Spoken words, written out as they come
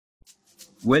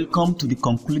Welcome to the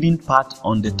concluding part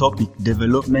on the topic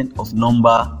Development of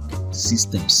Number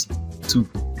Systems 2.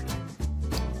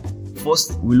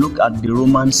 First, we look at the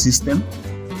Roman system.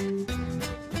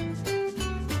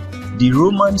 The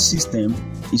Roman system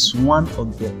is one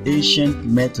of the ancient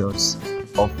methods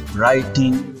of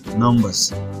writing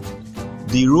numbers.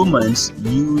 The Romans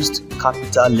used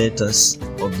capital letters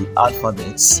of the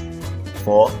alphabets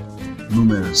for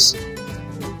numerals.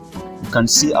 You can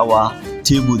see our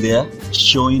table there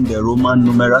showing the Roman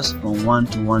numerals from 1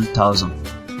 to 1000.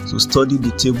 So study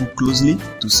the table closely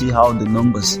to see how the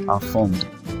numbers are formed.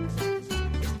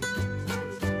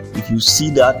 If you see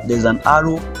that there's an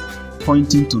arrow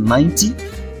pointing to 90,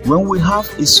 when we have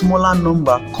a smaller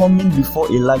number coming before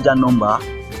a larger number,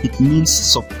 it means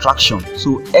subtraction.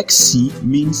 So XC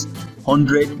means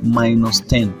 100 minus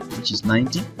 10, which is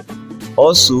 90.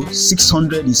 Also,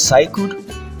 600 is cycled.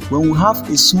 When we have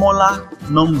a smaller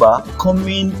number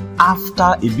coming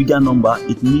after a bigger number,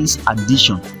 it means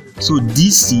addition. So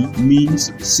DC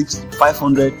means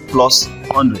 500 plus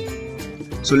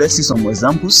 100. So let's see some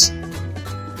examples.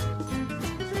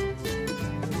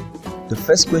 The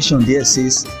first question there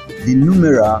says the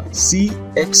numeral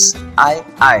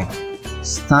CXII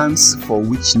stands for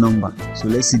which number? So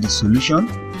let's see the solution.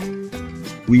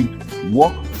 We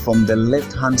work from the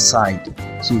left hand side.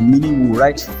 So meaning we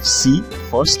write C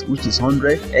first, which is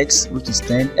 100, X which is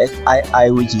 10, XII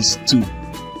which is 2.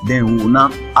 Then we will now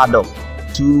add up.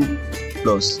 2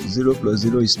 plus 0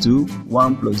 is 2,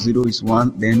 1 plus 0 is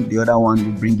 1, then the other one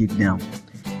will bring it down.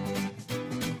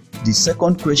 The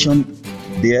second question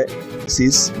there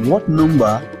says what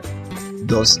number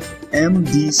does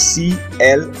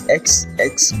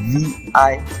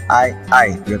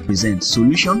MDCLXXVIII represent?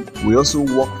 Solution, we also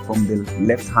work from the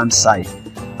left hand side.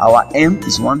 Our M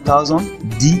is 1000,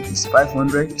 D is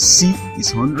 500, C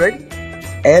is 100,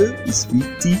 L is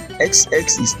 50,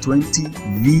 XX is 20,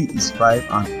 V is 5,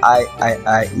 and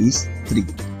III is 3.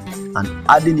 And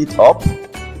adding it up,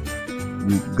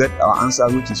 we get our answer,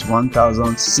 which is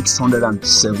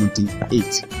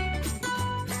 1678.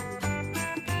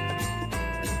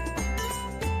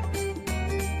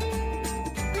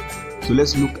 So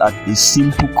let's look at a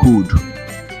simple code.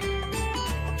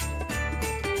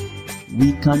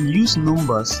 We can use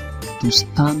numbers to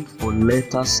stand for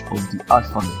letters of the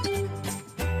alphabet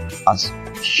as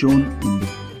shown in the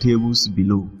tables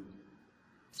below.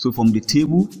 So from the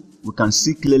table, we can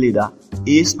see clearly that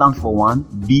A stands for 1,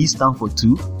 B stands for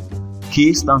 2,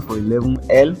 K stands for 11,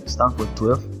 L stands for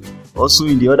 12. Also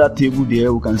in the other table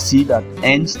there, we can see that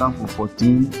N stands for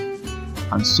 14,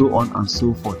 and so on and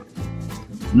so forth.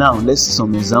 Now let's see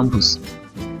some examples.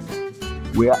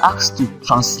 We are asked to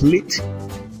translate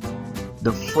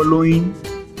the following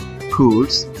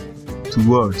codes to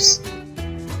words.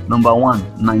 Number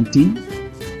 1, 19,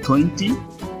 20,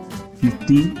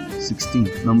 15, 16.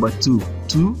 Number 2,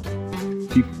 2,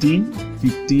 15,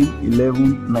 15,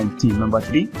 11, 19. Number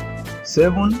 3,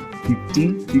 7,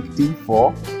 15, 15,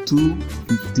 4, 2,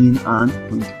 15, and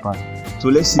 25. So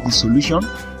let's see the solution.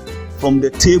 From the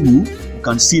table, you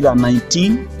can see that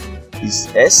 19 is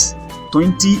S,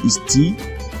 20 is T,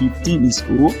 15 is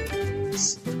O,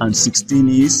 and 16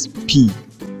 is P.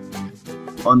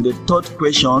 On the third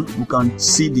question, we can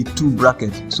see the two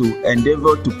brackets. So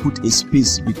endeavor to put a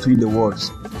space between the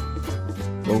words.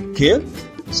 Okay,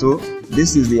 so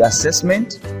this is the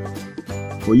assessment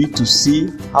for you to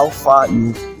see how far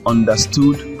you've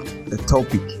understood the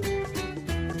topic.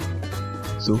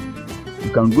 So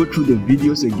you can go through the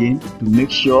videos again to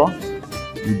make sure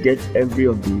you get every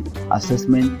of the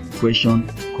assessment question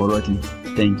correctly.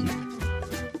 Thank you.